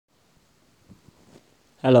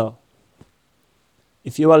Hello.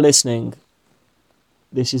 If you are listening,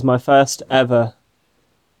 this is my first ever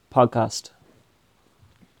podcast.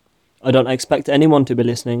 I don't expect anyone to be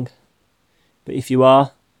listening, but if you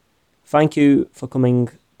are, thank you for coming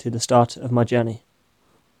to the start of my journey.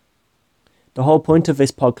 The whole point of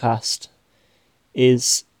this podcast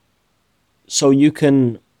is so you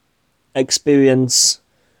can experience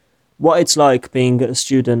what it's like being a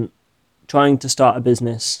student trying to start a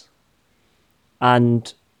business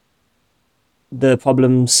and the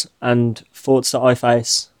problems and thoughts that I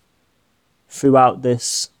face throughout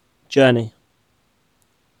this journey.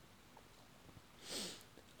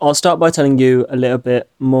 I'll start by telling you a little bit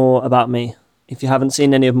more about me. If you haven't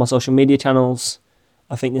seen any of my social media channels,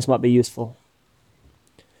 I think this might be useful.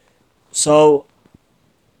 So,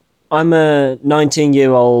 I'm a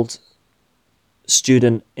 19-year-old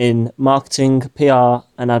student in marketing, PR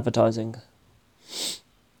and advertising.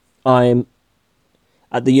 I'm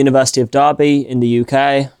at the University of Derby in the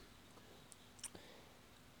UK,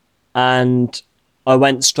 and I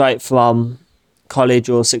went straight from college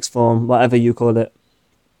or sixth form, whatever you call it,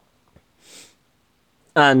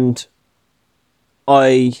 and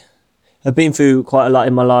I have been through quite a lot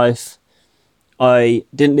in my life. I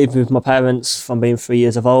didn't live with my parents from being 3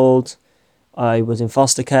 years of old. I was in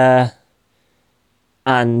foster care,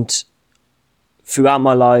 and throughout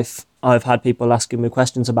my life I've had people asking me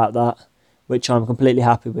questions about that, which I'm completely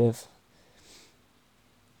happy with.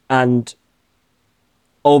 And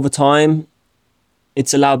over time,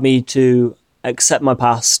 it's allowed me to accept my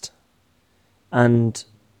past and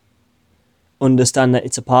understand that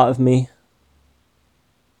it's a part of me.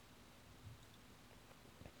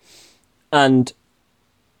 And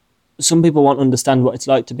some people won't understand what it's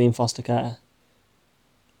like to be in foster care,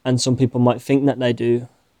 and some people might think that they do.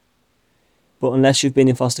 But unless you've been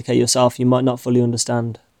in foster care yourself, you might not fully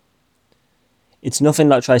understand. It's nothing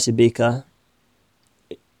like Tracy Beaker.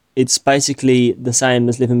 It's basically the same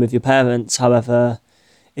as living with your parents, however,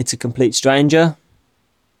 it's a complete stranger.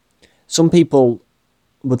 Some people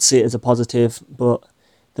would see it as a positive, but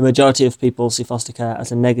the majority of people see foster care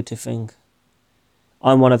as a negative thing.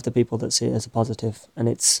 I'm one of the people that see it as a positive, and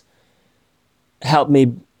it's helped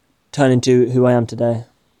me turn into who I am today.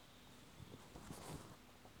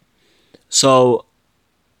 So,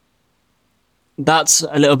 that's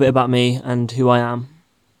a little bit about me and who I am.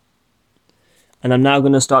 And I'm now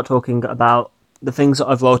going to start talking about the things that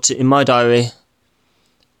I've wrote in my diary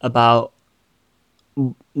about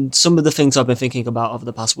some of the things I've been thinking about over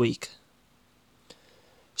the past week.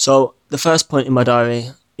 So, the first point in my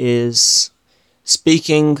diary is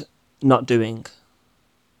speaking, not doing.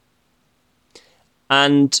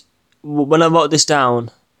 And when I wrote this down,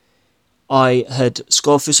 I had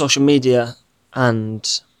scrolled through social media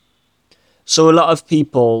and saw a lot of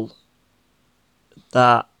people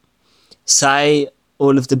that say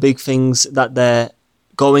all of the big things that they're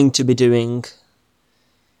going to be doing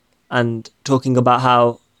and talking about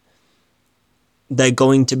how they're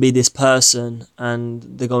going to be this person and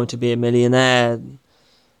they're going to be a millionaire,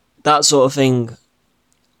 that sort of thing,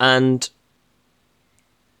 and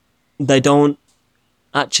they don't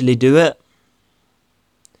actually do it.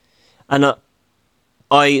 And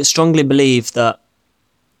I strongly believe that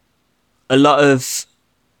a lot of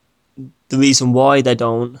the reason why they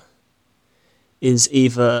don't is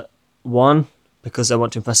either, one, because they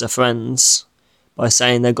want to impress their friends by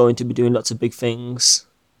saying they're going to be doing lots of big things,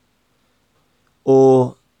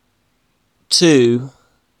 or two,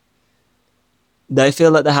 they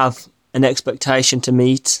feel like they have an expectation to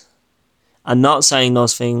meet, and not saying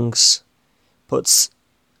those things puts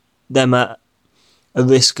them at a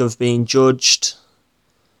risk of being judged.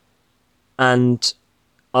 And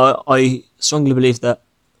I strongly believe that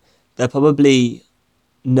they're probably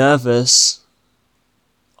nervous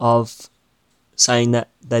of saying that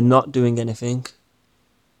they're not doing anything,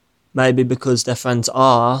 maybe because their friends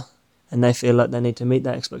are and they feel like they need to meet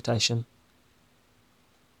that expectation.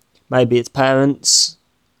 Maybe it's parents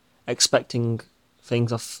expecting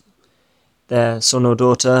things of their son or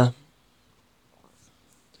daughter.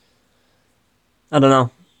 I don't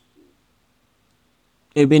know.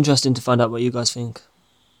 It'd be interesting to find out what you guys think.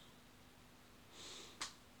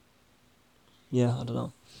 Yeah, I don't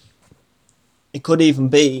know. It could even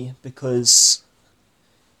be because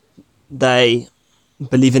they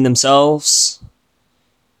believe in themselves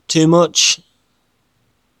too much,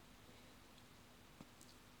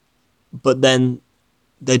 but then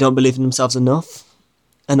they don't believe in themselves enough.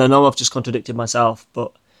 And I know I've just contradicted myself,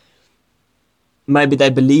 but maybe they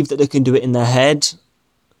believe that they can do it in their head,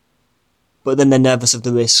 but then they're nervous of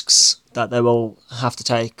the risks that they will have to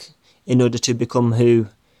take in order to become who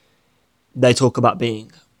they talk about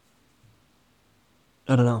being.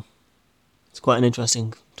 I don't know. It's quite an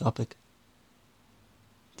interesting topic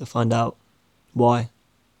to find out why.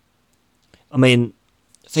 I mean,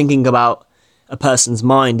 thinking about a person's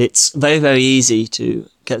mind, it's very, very easy to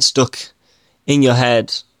get stuck in your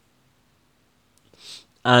head.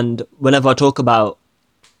 And whenever I talk about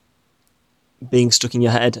being stuck in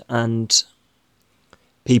your head and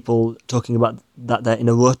people talking about that they're in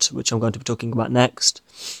a rut, which I'm going to be talking about next,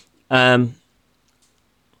 I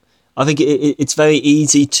think it's very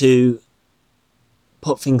easy to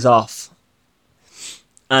put things off.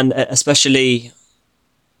 And especially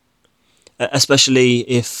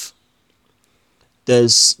if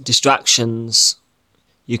there's distractions,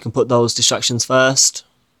 you can put those distractions first.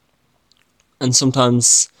 And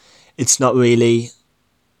sometimes it's not really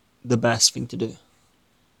the best thing to do.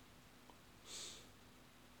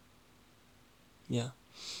 Yeah.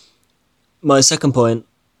 My second point,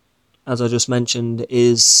 as I just mentioned,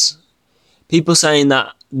 is people saying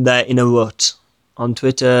that they're in a rut on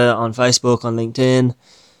Twitter, on Facebook, on LinkedIn,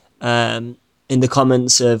 in the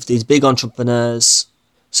comments of these big entrepreneurs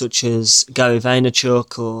such as Gary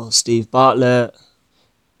Vaynerchuk or Steve Bartlett,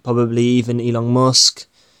 probably even Elon Musk.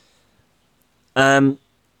 And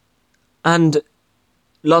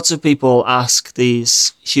lots of people ask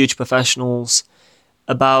these huge professionals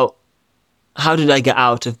about how did I get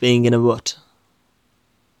out of being in a rut?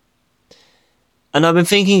 And I've been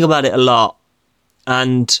thinking about it a lot,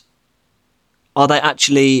 and are they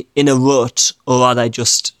actually in a rut, or are they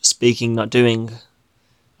just speaking, not doing,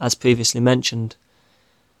 as previously mentioned?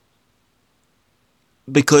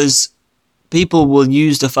 Because people will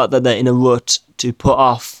use the fact that they're in a rut to put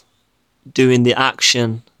off doing the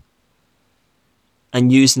action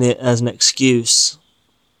and using it as an excuse.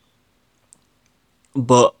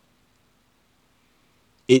 But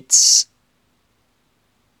it's,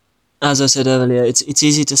 as I said earlier, it's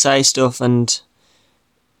easy to say stuff and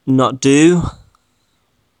not do.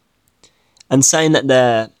 And saying that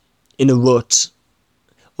they're in a rut,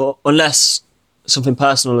 or unless something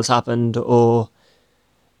personal has happened or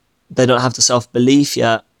they don't have the self-belief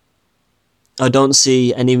yet, I don't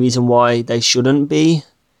see any reason why they shouldn't be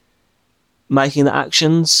making the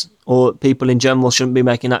actions, or people in general shouldn't be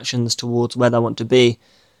making actions towards where they want to be.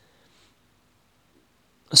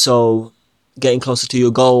 So, getting closer to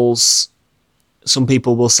your goals, some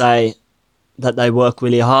people will say that they work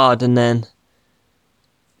really hard and then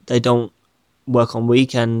they don't work on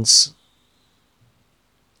weekends.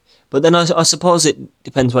 But then I suppose it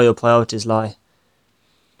depends where your priorities lie.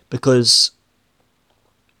 Because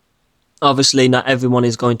obviously not everyone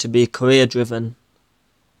is going to be career driven.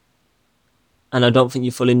 And I don't think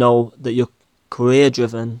you fully know that you're career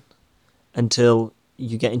driven until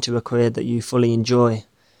you get into a career that you fully enjoy.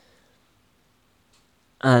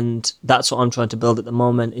 And that's what I'm trying to build at the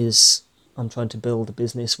moment. Is I'm trying to build a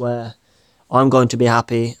business where I'm going to be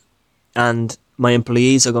happy and my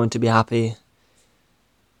employees are going to be happy,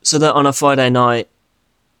 so that on a Friday night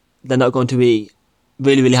they're not going to be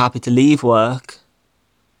really, really happy to leave work,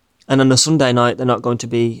 and on a Sunday night they're not going to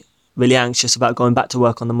be really anxious about going back to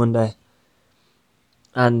work on the Monday.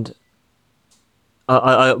 And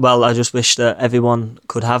I just wish that everyone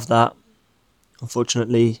could have that.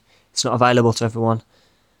 Unfortunately, it's not available to everyone.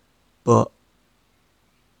 But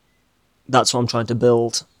that's what I'm trying to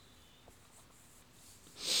build.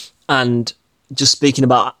 And just speaking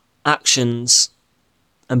about actions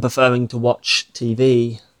and preferring to watch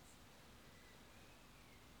TV,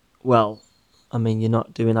 well, I mean, you're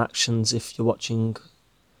not doing actions if you're watching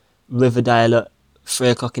Riverdale at 3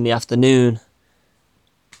 o'clock in the afternoon.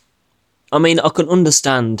 I mean, I can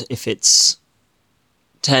understand if it's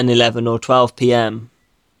 10, 11 or 12 p.m.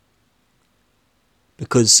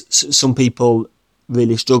 because some people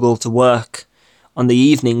really struggle to work on the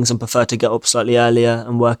evenings and prefer to get up slightly earlier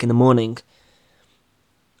and work in the morning.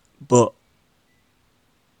 But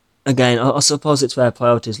again, I suppose it's where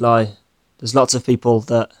priorities lie. There's lots of people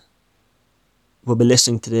that will be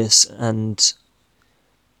listening to this and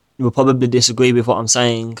will probably disagree with what I'm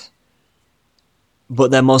saying,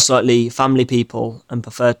 but they're most likely family people and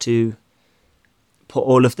prefer to put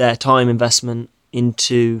all of their time investment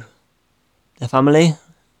into their family,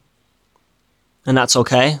 and that's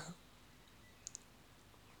okay.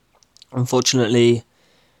 Unfortunately,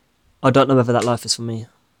 I don't know whether that life is for me.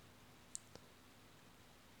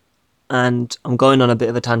 And I'm going on a bit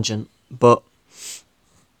of a tangent, but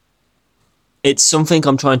it's something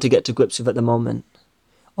I'm trying to get to grips with at the moment.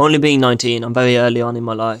 Only being 19, I'm very early on in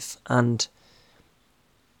my life, and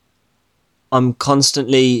I'm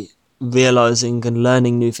constantly realising and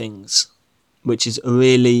learning new things, which is a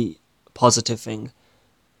really positive thing.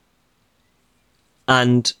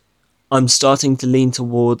 And I'm starting to lean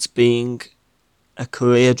towards being a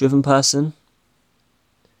career-driven person,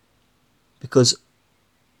 because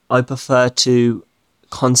I prefer to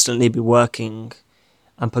constantly be working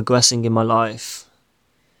and progressing in my life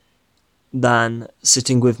than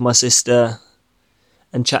sitting with my sister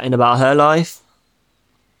and chatting about her life.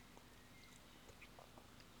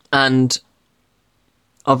 And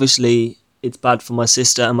obviously it's bad for my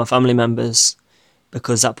sister and my family members,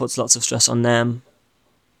 because that puts lots of stress on them,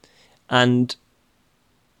 and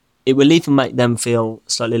it will even make them feel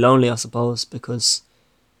slightly lonely, I suppose, because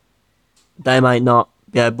they might not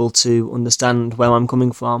be able to understand where I'm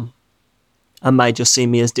coming from and may just see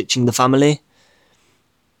me as ditching the family.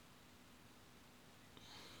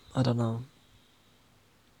 I don't know.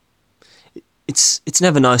 It's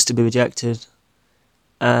never nice to be rejected,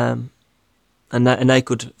 and they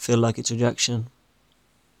could feel like it's rejection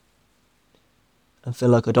and feel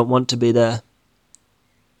like I don't want to be there.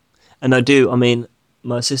 And I do. I mean,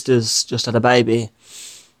 my sister's just had a baby,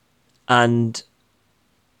 and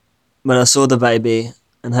when I saw the baby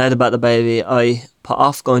and heard about the baby, I put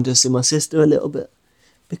off going to see my sister a little bit,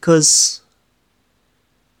 because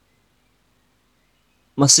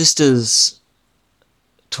my sister's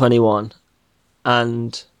 21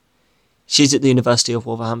 and she's at the University of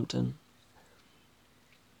Wolverhampton.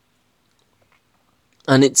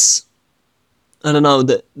 And it's, I don't know,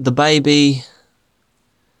 the baby,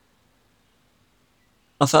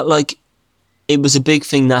 I felt like it was a big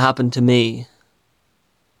thing that happened to me,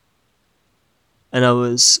 and I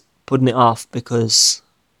was putting it off because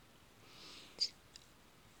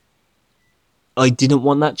I didn't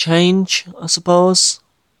want that change, I suppose.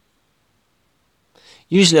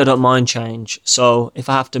 Usually I don't mind change, so if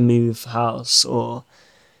I have to move house or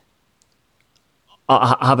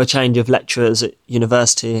I have a change of lecturers at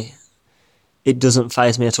university, it doesn't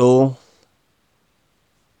faze me at all.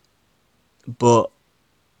 But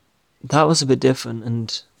that was a bit different,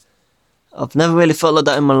 and I've never really felt like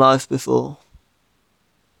that in my life before.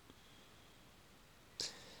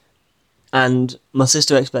 And my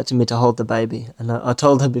sister expected me to hold the baby, and I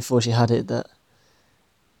told her before she had it that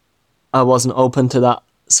I wasn't open to that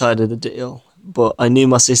side of the deal, but I knew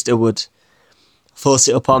my sister would force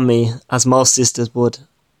it upon me, as most sisters would.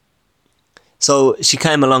 So she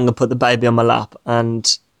came along and put the baby on my lap,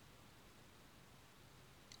 and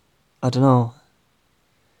I don't know,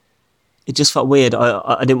 it just felt weird.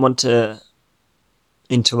 I didn't want to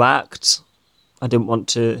interact. I didn't want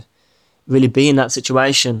to really be in that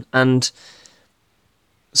situation. And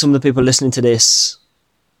some of the people listening to this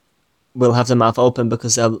will have their mouth open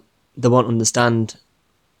because they won't understand.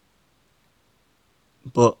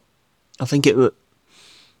 But I think it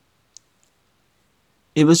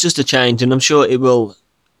was just a change, and I'm sure it will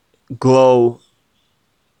grow.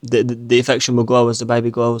 The affection will grow as the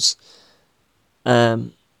baby grows.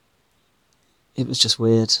 It was just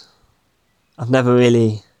weird. I've never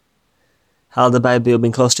really held a baby or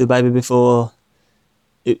been close to a baby before.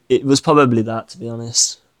 It was probably that, to be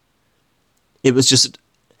honest. It was just,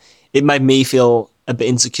 it made me feel a bit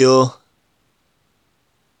insecure,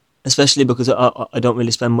 especially because I don't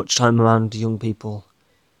really spend much time around young people.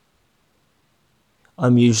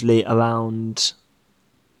 I'm usually around,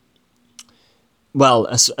 well,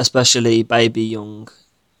 especially baby young.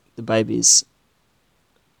 The baby's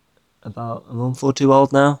about a month or two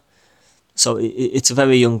old now, so it's a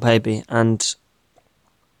very young baby, and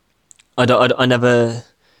I never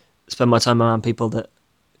spend my time around people that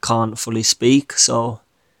can't fully speak, so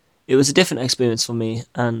it was a different experience for me,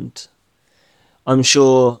 and I'm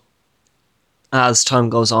sure as time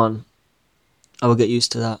goes on, I will get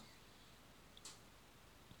used to that.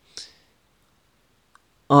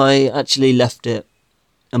 I actually left it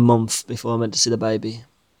a month before I went to see the baby,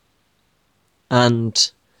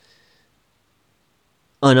 and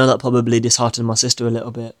I know that probably disheartened my sister a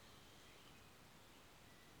little bit,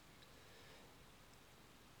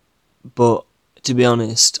 but to be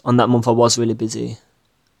honest, on that month I was really busy,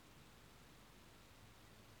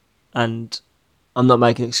 and I'm not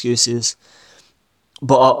making excuses,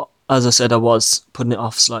 but as I said, I was putting it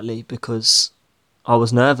off slightly because I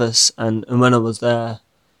was nervous, and when I was there,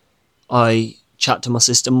 I chat to my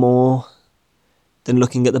sister more than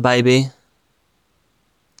looking at the baby.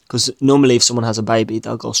 Because normally if someone has a baby,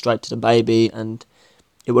 they'll go straight to the baby and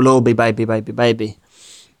it will all be baby, baby, baby.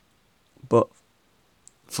 But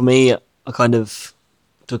for me, I kind of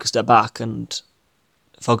took a step back and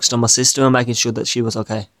focused on my sister and making sure that she was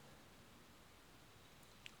okay.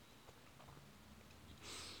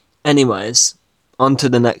 Anyways, on to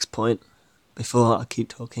the next point before I keep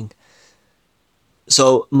talking.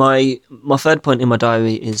 So my third point in my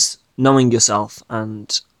diary is knowing yourself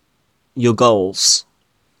and your goals.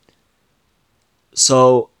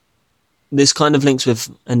 So this kind of links with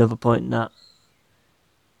another point that,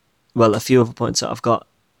 well, a few other points that I've got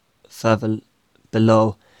further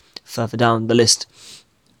down the list.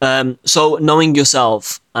 So knowing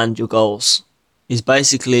yourself and your goals is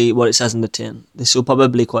basically what it says in the tin. This will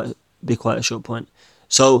probably be quite a short point.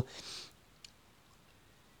 So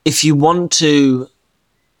if you want to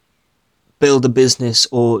build a business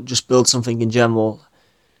or just build something in general,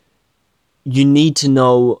 you need to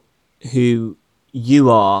know who you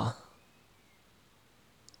are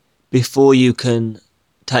before you can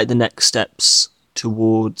take the next steps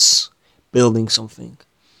towards building something.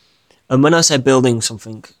 And when I say building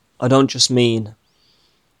something, I don't just mean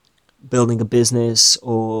building a business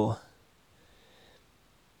or,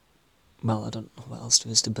 well, I don't know what else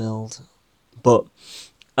there is to build. But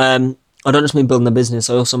I don't just mean building a business,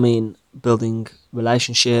 I also mean building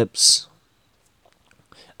relationships,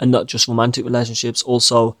 and not just romantic relationships,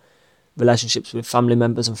 also relationships with family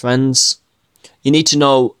members and friends. You need to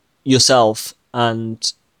know yourself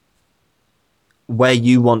and where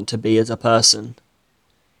you want to be as a person.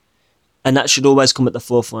 And that should always come at the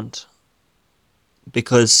forefront,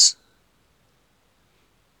 because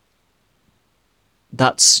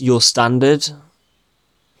that's your standard.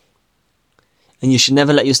 And you should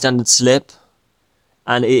never let your standard slip.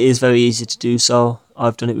 And it is very easy to do so.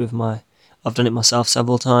 I've done it myself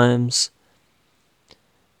several times.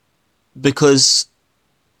 Because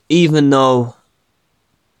even though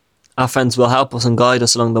our friends will help us and guide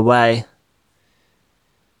us along the way,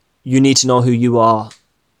 you need to know who you are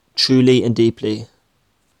truly and deeply.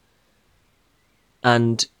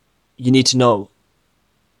 And you need to know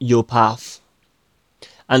your path.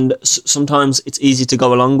 And sometimes it's easy to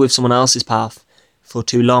go along with someone else's path for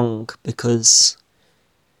too long because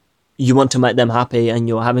you want to make them happy and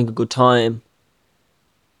you're having a good time.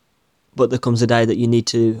 But there comes a day that you need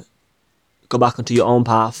to go back onto your own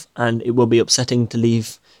path, and it will be upsetting to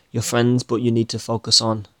leave your friends, but you need to focus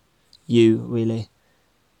on you, really.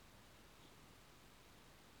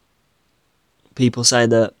 People say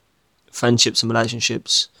that friendships and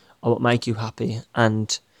relationships are what make you happy,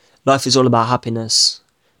 and life is all about happiness,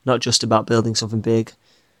 not just about building something big.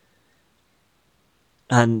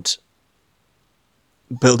 And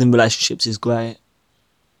building relationships is great,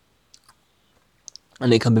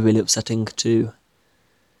 and it can be really upsetting to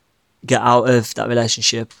get out of that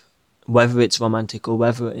relationship, whether it's romantic or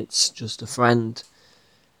whether it's just a friend.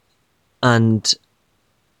 And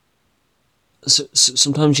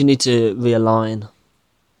sometimes you need to realign.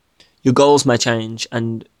 Your goals may change,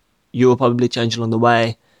 and you will probably change along the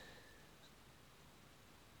way,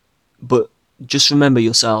 but just remember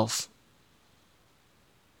yourself,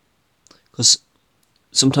 because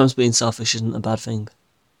sometimes being selfish isn't a bad thing,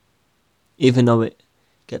 even though it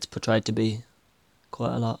gets portrayed to be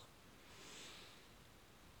quite a lot.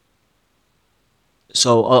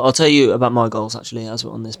 So I'll tell you about my goals, actually, as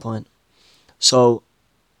we're on this point. So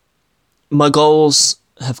my goals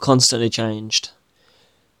have constantly changed,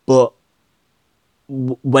 but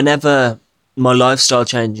whenever my lifestyle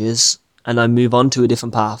changes and I move on to a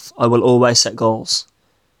different path, I will always set goals.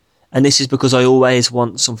 And this is because I always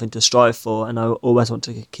want something to strive for, and I always want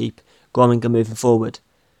to keep growing and moving forward.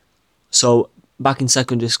 So back in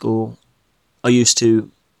secondary school, I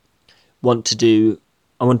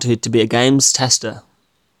wanted to be a games tester.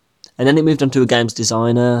 And then it moved on to a games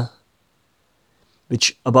designer,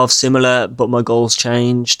 which are both similar, but my goals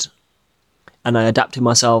changed. And I adapted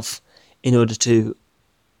myself in order to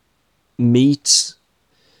meet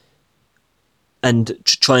and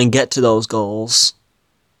try and get to those goals.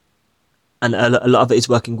 And a lot of it is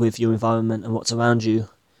working with your environment and what's around you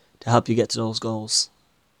to help you get to those goals.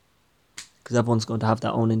 Because everyone's going to have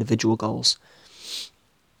their own individual goals.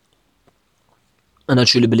 And I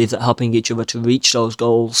truly believe that helping each other to reach those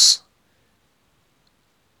goals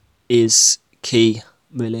is key,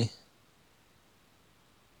 really.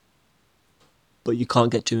 But you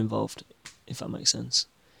can't get too involved, if that makes sense.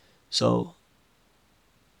 So,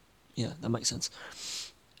 yeah, that makes sense.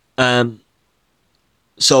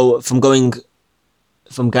 So from going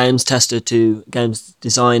from games tester to games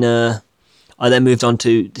designer, I then moved on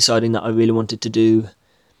to deciding that I really wanted to do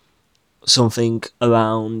something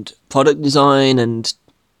around product design and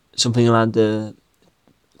something around the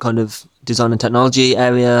kind of design and technology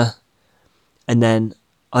area. And then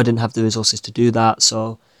I didn't have the resources to do that,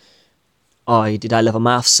 so I did A-level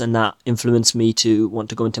maths, and that influenced me to want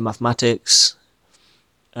to go into mathematics,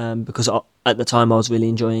 because at the time I was really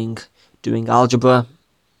enjoying doing algebra,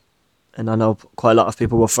 and I know quite a lot of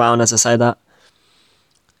people will frown as I say that.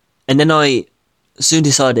 And then I soon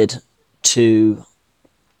decided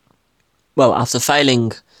after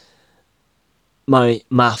failing my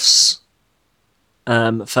maths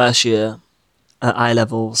first year at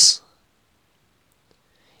A-levels,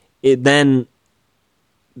 it then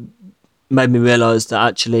made me realise that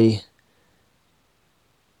actually,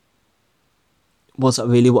 was that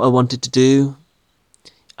really what I wanted to do?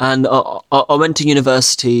 And I went to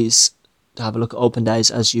universities to have a look at open days,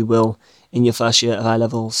 as you will in your first year of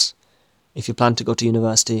A-levels, if you plan to go to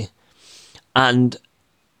university. And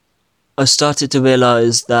I started to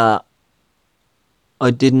realise that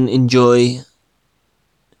I didn't enjoy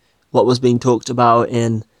what was being talked about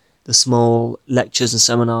in the small lectures and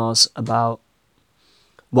seminars about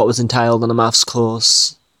what was entailed on a maths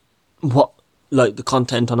course, the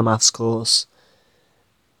content on a maths course.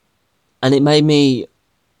 And it made me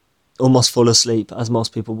almost fall asleep, as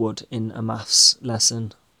most people would in a maths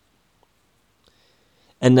lesson.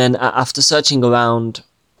 And then after searching around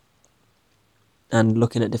and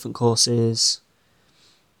looking at different courses,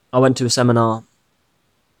 I went to a seminar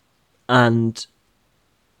and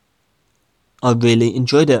I really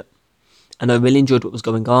enjoyed it. And I really enjoyed what was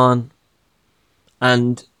going on.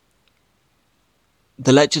 And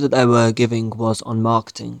the lecture that they were giving was on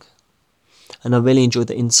marketing. And I really enjoyed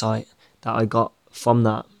the insight that I got from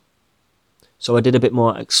that. So I did a bit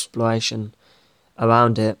more exploration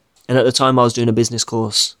around it. And at the time I was doing a business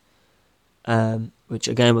course, which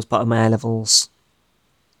again was part of my A-levels.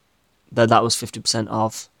 That was 50%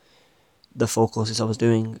 of the 4 courses I was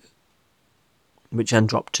doing, which then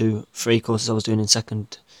dropped to 3 courses I was doing in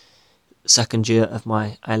second year of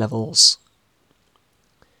my A-levels.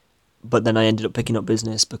 But then I ended up picking up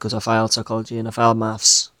business because I failed psychology and I failed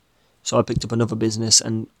maths. So I picked up another business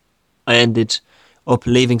and I ended up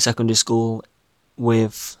leaving secondary school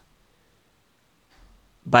with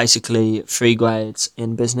basically 3 grades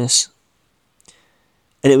in business.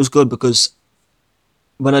 And it was good because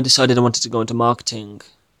when I decided I wanted to go into marketing,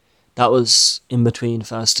 that was in between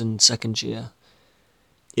first and second year.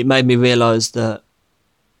 It made me realise that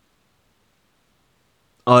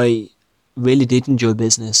I really did enjoy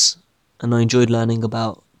business and I enjoyed learning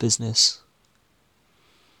about business.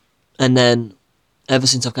 And then, ever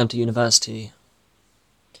since I've come to university,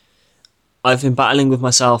 I've been battling with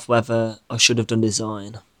myself whether I should have done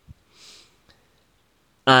design.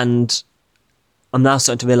 And I'm now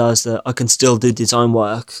starting to realise that I can still do design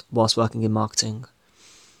work whilst working in marketing.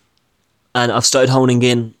 And I've started honing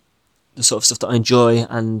in the sort of stuff that I enjoy,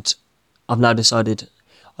 and I've now decided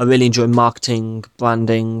I really enjoy marketing,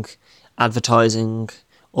 branding, advertising,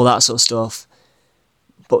 all that sort of stuff.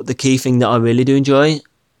 But the key thing that I really do enjoy,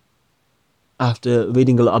 after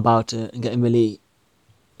reading a lot about it and getting really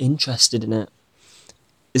interested in it,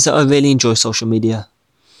 is that I really enjoy social media.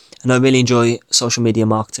 And I really enjoy social media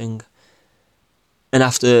marketing. And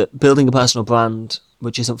after building a personal brand,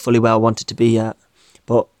 which isn't fully where I want it to be yet,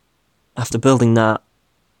 but after building that,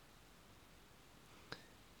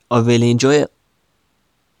 I really enjoy it.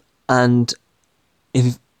 And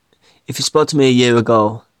if you spoke to me a year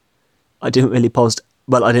ago, I didn't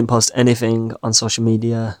post anything on social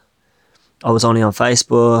media. I was only on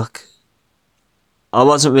Facebook. I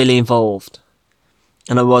wasn't really involved.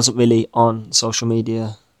 And I wasn't really on social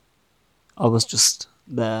media. I was just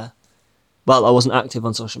there. Well, I wasn't active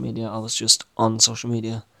on social media. I was just on social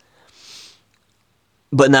media.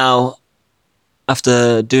 But now,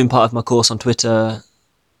 after doing part of my course on Twitter,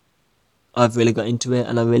 I've really got into it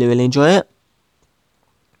and I really, really enjoy it.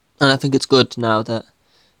 And I think it's good now that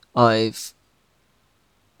I've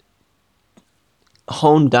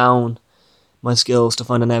honed down my skills to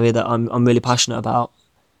find an area that I'm really passionate about.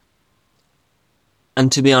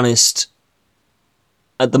 And to be honest,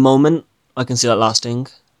 at the moment, I can see that lasting.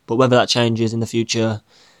 But whether that changes in the future,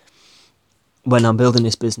 when I'm building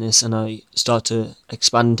this business and I start to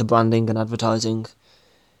expand into branding and advertising,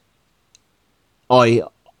 I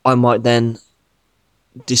might then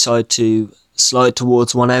decide to slide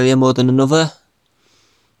towards one area more than another.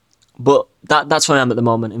 But that's where I am at the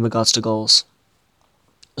moment in regards to goals.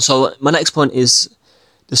 So my next point is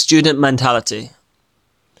the student mentality.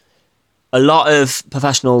 A lot of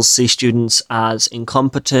professionals see students as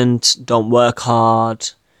incompetent, don't work hard,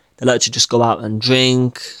 they like to just go out and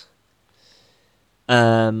drink, they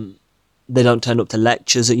don't turn up to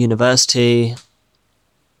lectures at university,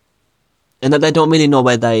 and that they don't really know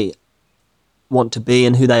where they want to be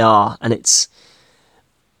and who they are. And it's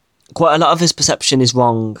quite a lot of this perception is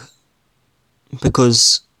wrong,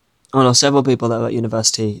 because I know several people that are at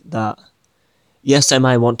university that, yes, they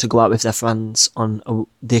may want to go out with their friends on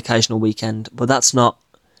the occasional weekend, but that's not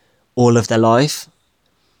all of their life.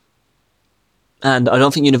 And I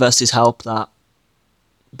don't think universities help that,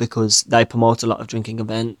 because they promote a lot of drinking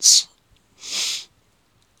events.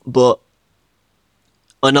 But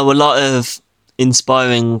I know a lot of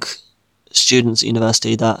inspiring students at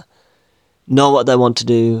university that know what they want to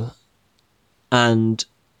do and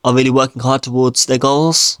are really working hard towards their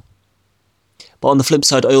goals. But on the flip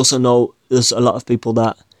side, I also know there's a lot of people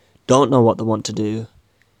that don't know what they want to do,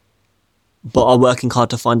 but are working hard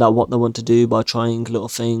to find out what they want to do by trying little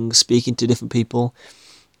things, speaking to different people.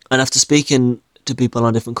 And after speaking to people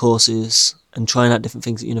on different courses and trying out different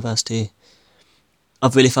things at university,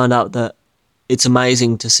 I've really found out that it's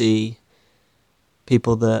amazing to see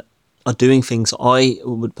people that are doing things I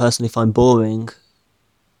would personally find boring,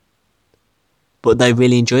 but they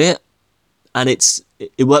really enjoy it. And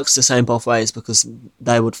it works the same both ways, because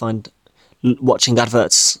they would find watching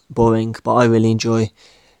adverts boring, but I really enjoy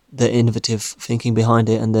the innovative thinking behind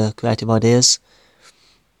it and the creative ideas.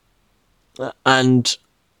 And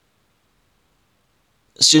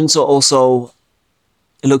students are also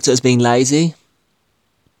looked at as being lazy.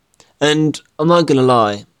 And I'm not going to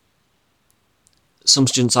lie, some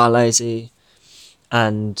students are lazy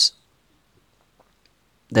and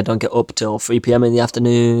they don't get up till 3 p.m. in the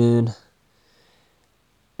afternoon.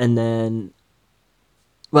 And then,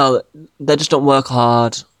 well, they just don't work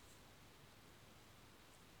hard.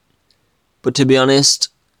 But to be honest,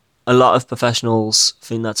 a lot of professionals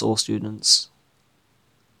think that's all students.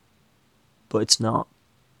 But it's not.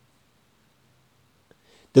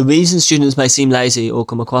 The reason students may seem lazy or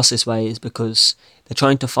come across this way is because they're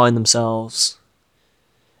trying to find themselves.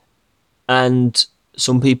 And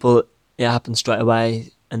some people, it happens straight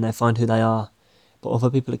away and they find who they are. But other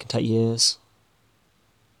people, it can take years.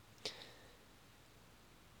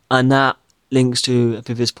 And that links to a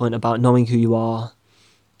previous point about knowing who you are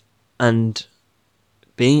and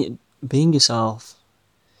being yourself,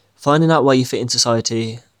 finding out where you fit in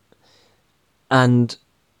society, and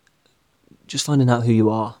just finding out who you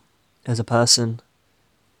are as a person.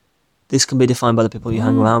 This can be defined by the people you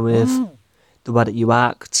hang around with, the way that you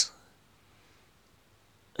act,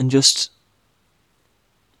 and just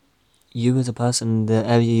you as a person, the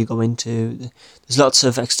area you go into. There's lots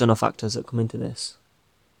of external factors that come into this.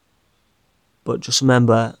 But just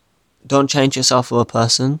remember, don't change yourself for a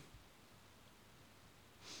person,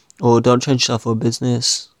 or don't change yourself for a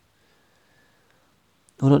business,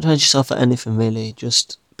 or don't change yourself for anything really.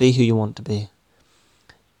 Just be who you want to be.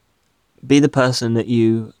 Be the person that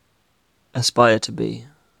you aspire to be.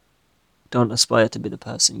 Don't aspire to be the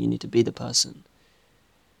person, you need to be the person.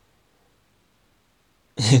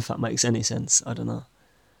 If that makes any sense, I don't know.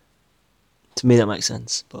 To me that makes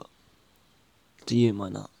sense, but to you it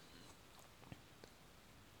might not.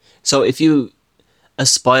 So if you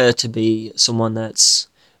aspire to be someone that's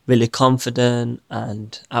really confident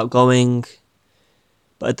and outgoing,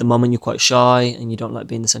 but at the moment you're quite shy and you don't like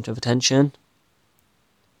being the centre of attention,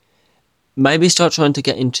 maybe start trying to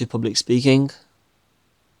get into public speaking.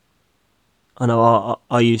 I know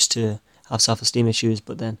I used to have self-esteem issues,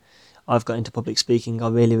 but then I've got into public speaking. I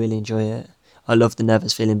really, really enjoy it. I love the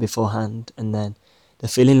nervous feeling beforehand, and then the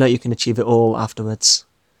feeling like you can achieve it all afterwards.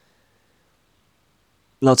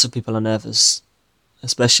 Lots of people are nervous,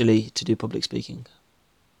 especially to do public speaking.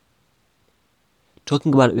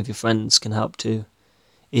 Talking about it with your friends can help too.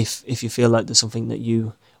 If you feel like there's something that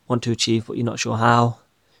you want to achieve but you're not sure how,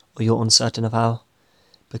 or you're uncertain of how,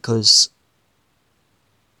 because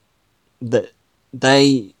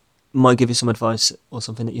they might give you some advice or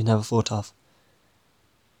something that you've never thought of.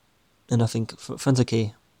 And I think friends are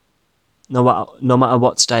key. No matter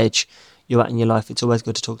what stage you're at in your life, it's always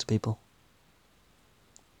good to talk to people.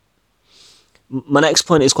 My next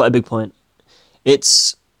point is quite a big point.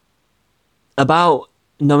 It's about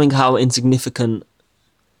knowing how insignificant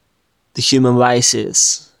the human race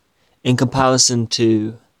is in comparison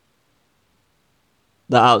to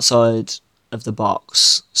the outside of the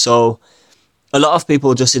box. So a lot of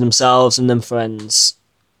people just see themselves and their friends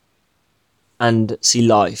and see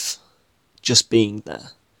life just being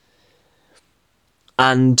there.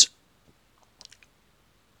 And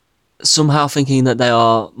somehow thinking that they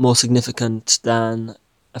are more significant than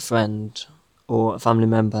a friend or a family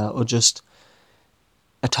member or just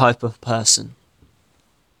a type of person.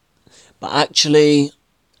 But actually,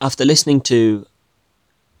 after listening to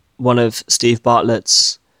one of Steve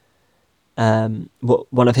Bartlett's,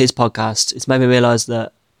 one of his podcasts, it's made me realise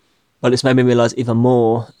even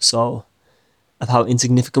more so of how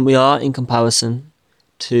insignificant we are in comparison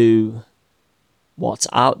to what's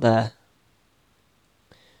out there.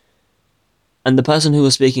 And the person who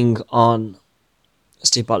was speaking on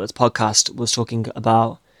Steve Bartlett's podcast was talking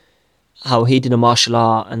about how he did a martial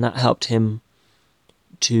art and that helped him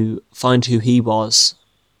to find who he was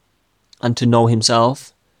and to know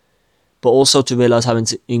himself, but also to realise how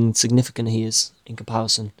insignificant he is in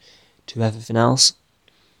comparison to everything else.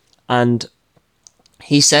 And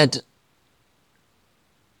he said,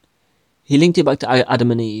 he linked it back to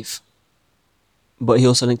Adam and Eve, but he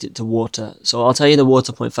also linked it to water. So I'll tell you the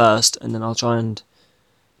water point first, and then I'll try and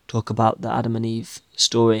talk about the Adam and Eve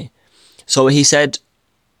story. So he said,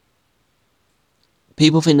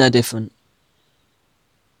 people think they're different,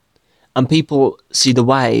 and people see the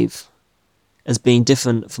wave as being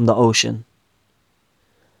different from the ocean,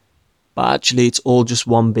 but actually it's all just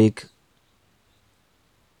one big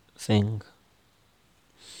thing,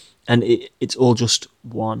 and it's all just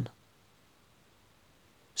one.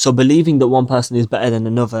 So believing that one person is better than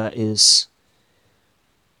another is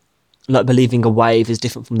like believing a wave is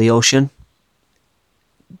different from the ocean.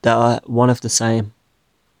 They are one of the same.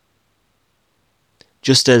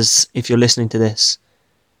 Just as, if you're listening to this,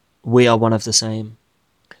 we are one of the same.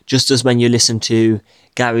 Just as when you listen to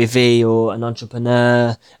Gary Vee or an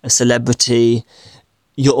entrepreneur, a celebrity,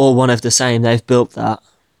 you're all one of the same. They've built that.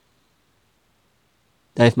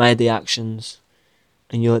 They've made the actions,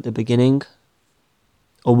 and you're at the beginning,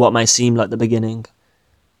 or what may seem like the beginning.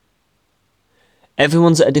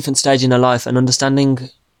 Everyone's at a different stage in their life, and understanding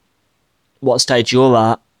what stage you're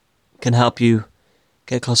at can help you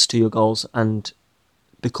get closer to your goals and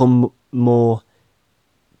become more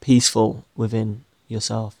peaceful within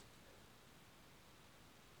yourself.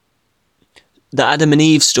 The Adam and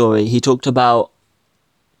Eve story, he talked about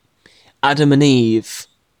Adam and Eve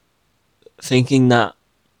thinking that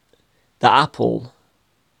the apple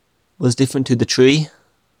was different to the tree,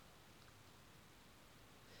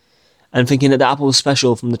 and thinking that the apple was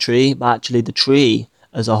special from the tree, but actually the tree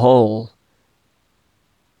as a whole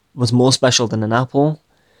was more special than an apple.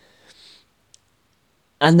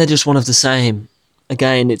 And they're just one of the same.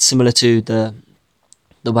 Again, it's similar to the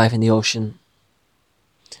wave in the ocean.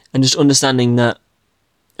 And just understanding that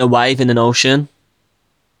a wave in an ocean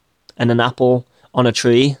and an apple on a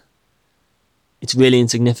tree, it's really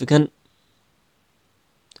insignificant.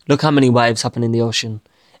 Look how many waves happen in the ocean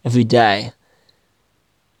every day.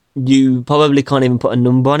 You probably can't even put a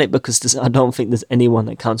number on it, because I don't think there's anyone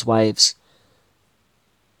that counts waves.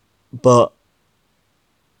 But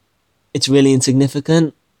it's really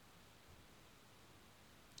insignificant.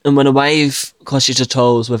 And when a wave crosses your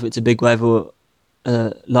toes, whether it's a big wave or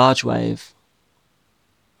a large wave,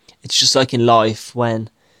 it's just like in life when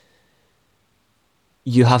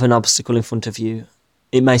you have an obstacle in front of you.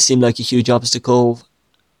 It may seem like a huge obstacle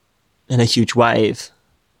and a huge wave,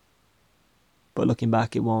 but looking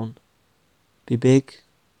back, it won't be big.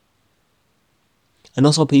 And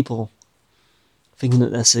also people thinking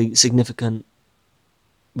that they're significant.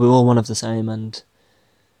 We're all one of the same, and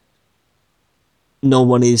no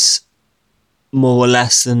one is more or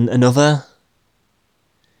less than another.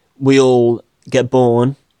 We all get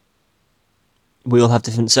born. We all have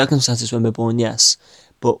different circumstances when we're born, yes,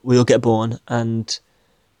 but we all get born and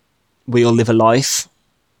we all live a life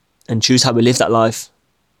and choose how we live that life,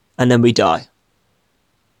 and then we die.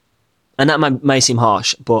 And that may seem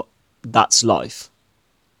harsh, but that's life.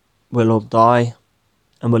 We'll all die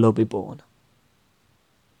and we'll all be born.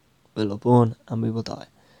 We're all born and we will die.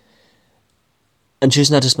 And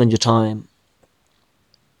choosing how to spend your time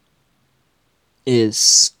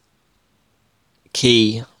is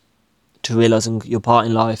key to realising your part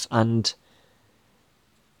in life and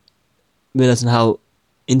realising how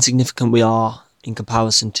insignificant we are in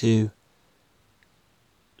comparison to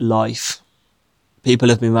life. People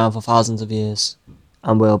have been around for thousands of years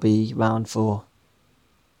and will be around for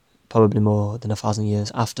probably more than 1,000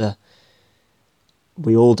 years after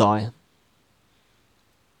we all die.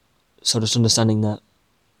 So just understanding that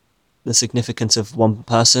the significance of one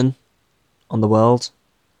person on the world,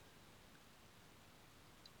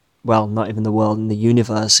 well, not even the world, in the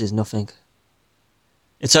universe, is nothing.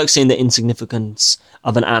 It's like seeing the insignificance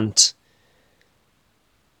of an ant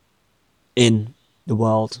in the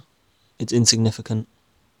world. It's insignificant.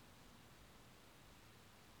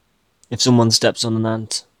 If someone steps on an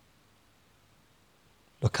ant,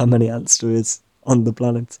 look how many ants there is on the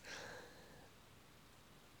planet.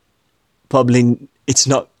 Probably it's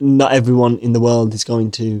not everyone in the world is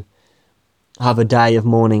going to have a day of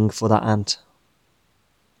mourning for that ant.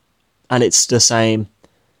 And it's the same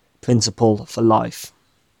principle for life.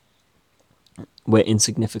 We're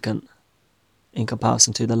insignificant in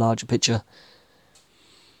comparison to the larger picture.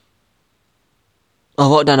 I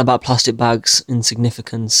wrote down about plastic bags'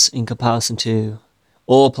 insignificance in comparison to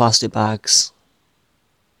all plastic bags.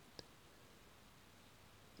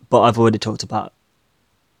 But I've already talked about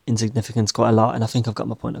insignificance quite a lot, and I think I've got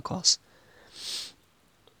my point across.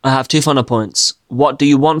 I have two final points. What do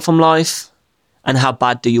you want from life, and how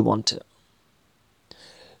bad do you want it?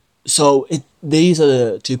 So these are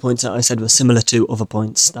the 2 points that I said were similar to other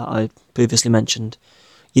points that I previously mentioned.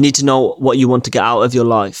 You need to know what you want to get out of your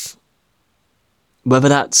life. Whether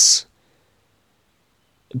that's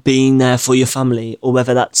being there for your family, or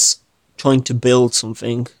whether that's trying to build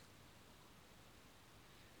something.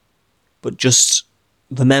 But just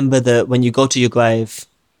remember that when you go to your grave,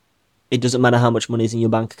 it doesn't matter how much money is in your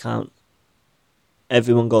bank account.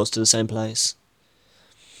 Everyone goes to the same place.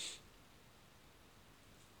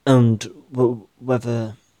 And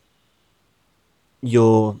whether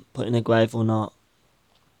you're put in a grave or not,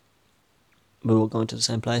 we're all going to the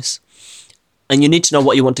same place. And you need to know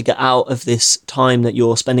what you want to get out of this time that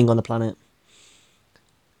you're spending on the planet,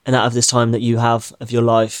 and out of this time that you have of your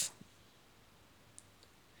life.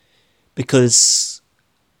 Because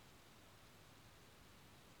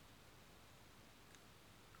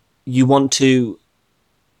you want to,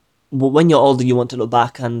 when you're older, you want to look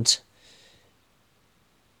back and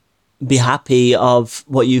be happy of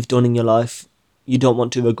what you've done in your life. You don't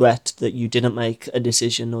want to regret that you didn't make a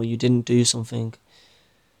decision or you didn't do something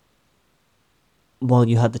while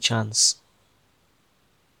you had the chance.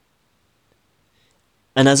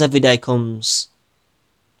 And as every day comes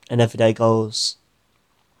and every day goes,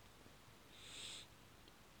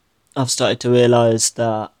 I've started to realise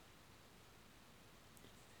that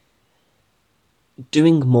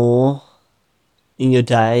doing more in your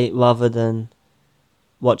day rather than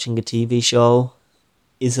watching a TV show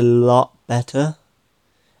is a lot better,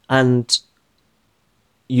 and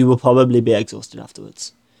you will probably be exhausted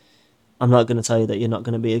afterwards. I'm not going to tell you that you're not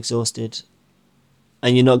going to be exhausted,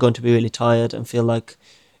 and you're not going to be really tired and feel like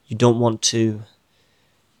you don't want to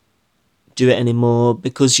do it anymore,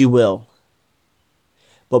 because you will.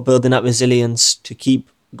 But building that resilience to keep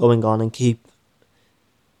going on and keep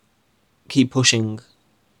pushing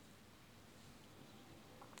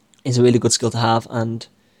is a really good skill to have, and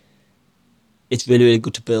it's really, really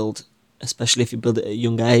good to build, especially if you build it at a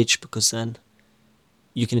young age, because then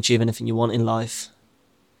you can achieve anything you want in life.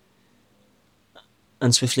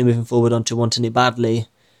 And swiftly moving forward onto wanting it badly,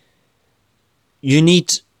 you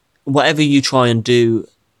need, whatever you try and do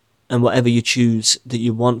and whatever you choose that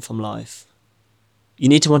you want from life, you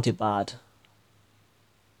need to want it bad.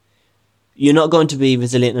 You're not going to be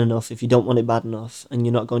resilient enough if you don't want it bad enough, and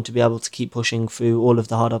you're not going to be able to keep pushing through all of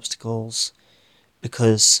the hard obstacles,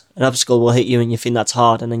 because an obstacle will hit you and you think that's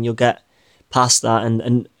hard, and then you'll get past that, and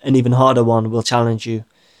an even harder one will challenge you.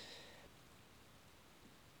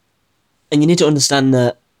 And you need to understand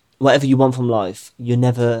that whatever you want from life, you're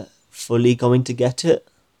never fully going to get it.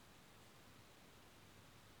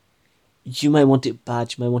 You may want it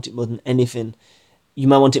bad, you may want it more than anything. You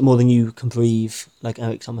might want it more than you can breathe, like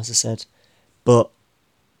Eric Thomas has said. But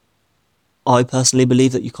I personally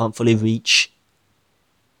believe that you can't fully reach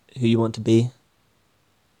who you want to be.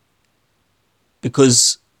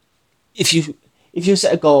 Because if you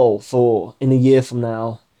set a goal for, in a year from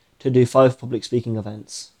now, to do 5 public speaking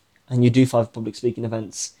events, and you do 5 public speaking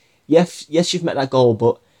events, yes, you've met that goal,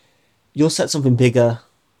 but you'll set something bigger.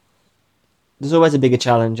 There's always a bigger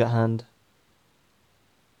challenge at hand.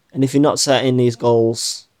 And if you're not setting these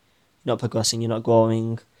goals, you're not progressing, you're not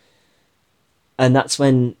growing. And that's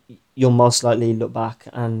when you'll most likely look back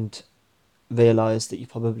and realise that you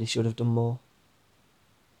probably should have done more.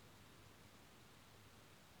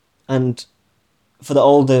 And for the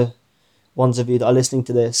older ones of you that are listening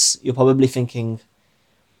to this, you're probably thinking,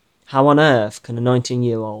 how on earth can a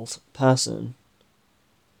 19-year-old person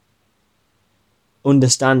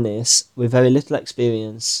understand this with very little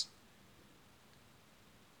experience?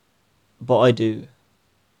 But I do.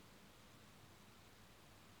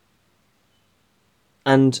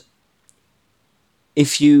 And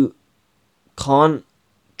if you can't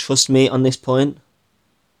trust me on this point,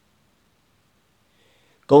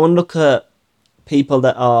 go and look at people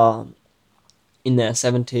that are in their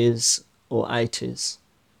 70s or 80s.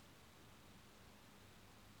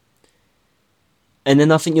 And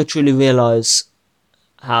then I think you'll truly realise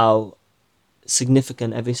how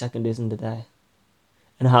significant every second is in the day,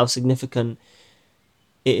 and how significant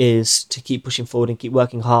it is to keep pushing forward and keep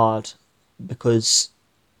working hard, because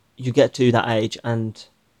you get to that age and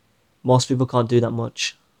most people can't do that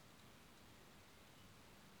much.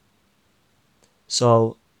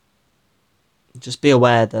 So just be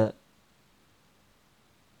aware that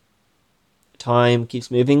time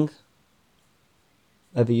keeps moving,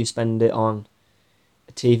 whether you spend it on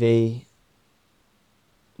a TV,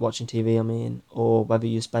 watching TV, or whether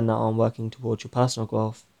you spend that on working towards your personal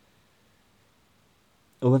growth,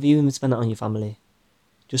 or whether you even spend that on your family.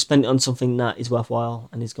 Just spend it on something that is worthwhile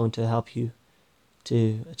and is going to help you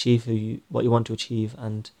to achieve what you want to achieve,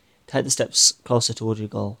 and take the steps closer towards your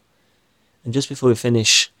goal. And just before we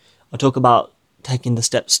finish, I'll talk about taking the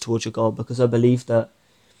steps towards your goal, because I believe that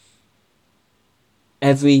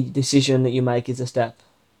every decision that you make is a step.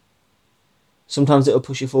 Sometimes it will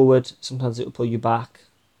push you forward, sometimes it will pull you back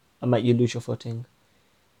and make you lose your footing.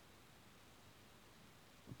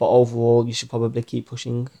 But overall, you should probably keep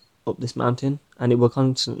pushing up this mountain, and it will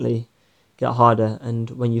constantly get harder.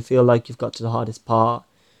 And when you feel like you've got to the hardest part,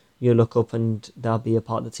 you look up and there'll be a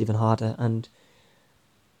part that's even harder. And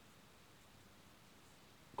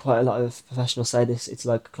quite a lot of professionals say this, it's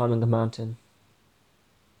like climbing a mountain.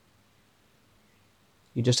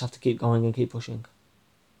 You just have to keep going and keep pushing.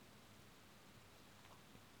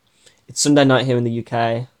 It's Sunday night here in the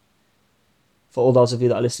UK. For all those of you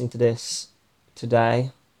that are listening to this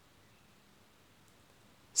today,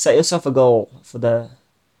 set yourself a goal for the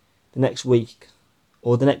next week,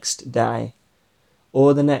 or the next day,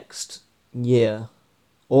 or the next year,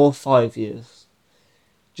 or 5 years.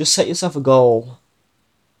 Just set yourself a goal,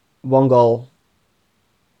 one goal,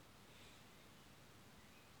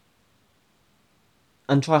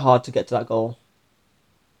 and try hard to get to that goal.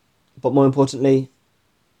 But more importantly,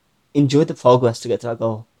 enjoy the progress to get to that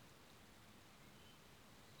goal.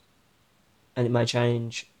 And it may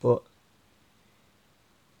change, but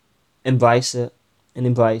embrace it, and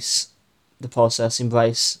embrace the process,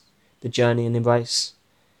 embrace the journey, and embrace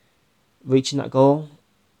reaching that goal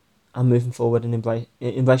and moving forward, and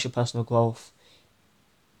embrace your personal growth,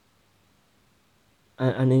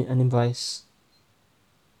 and embrace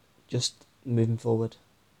just moving forward.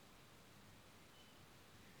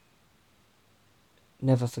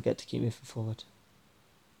 Never forget to keep moving forward.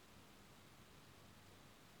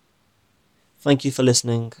 Thank you for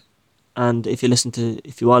listening, and if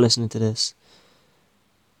you are listening to this,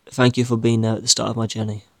 thank you for being there at the start of my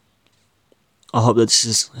journey. I hope that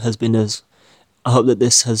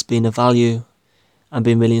this has been of value and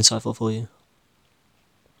been really insightful for you.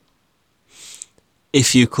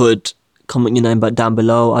 If you could comment your name down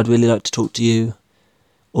below, I'd really like to talk to you,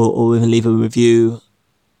 or even leave a review.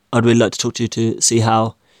 I'd really like to talk to you to see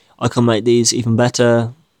how I can make these even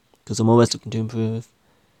better, because I'm always looking to improve.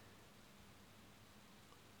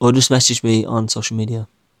 Or just message me on social media.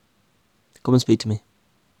 Come and speak to me.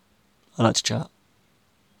 I like to chat.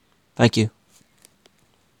 Thank you.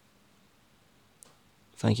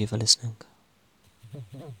 Thank you for listening.